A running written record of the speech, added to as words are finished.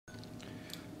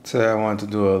Today I wanted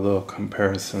to do a little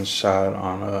comparison shot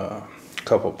on a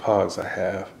couple pogs I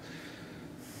have.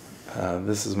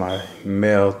 This is my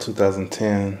male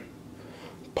 2010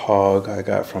 pog I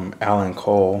got from Alan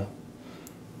Cole.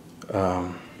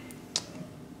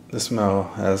 This male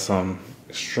has some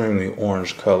extremely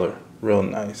orange color, real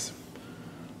nice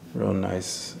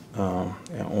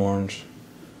and orange.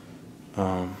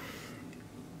 A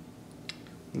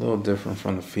little different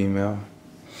from the female.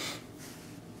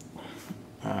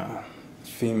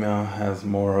 Female has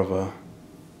more of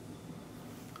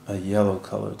a yellow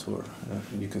color to her.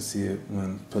 You can see it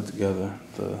when put together,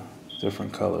 the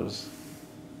different colors,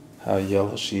 how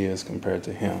yellow she is compared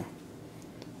to him.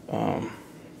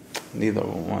 Neither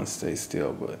one stays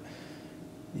still, but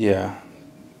yeah,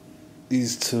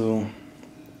 these two,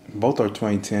 both are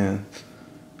 2010.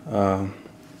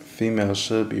 Female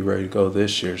should be ready to go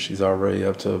this year. She's already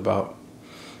up to about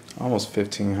almost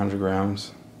 1,500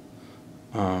 grams.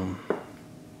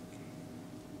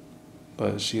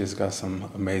 But she has got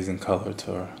some amazing color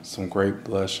to her, some great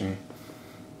blushing,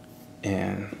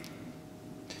 and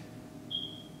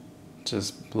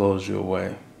just blows you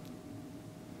away.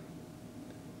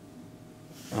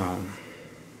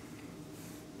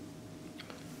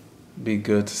 Be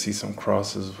good to see some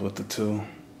crosses with the two,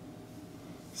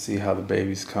 see how the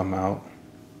babies come out.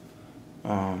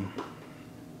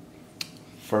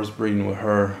 First breeding with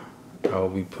her, I will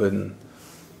be putting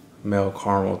male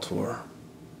caramel to her.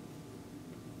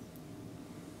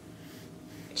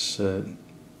 Should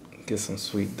get some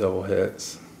sweet double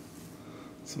heads,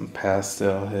 some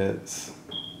pastel heads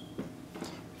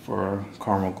for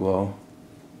caramel glow.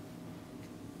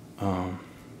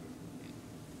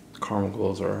 Caramel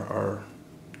glows are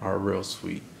real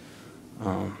sweet.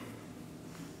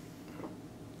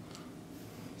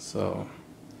 So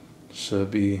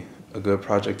should be a good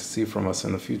project to see from us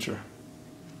in the future.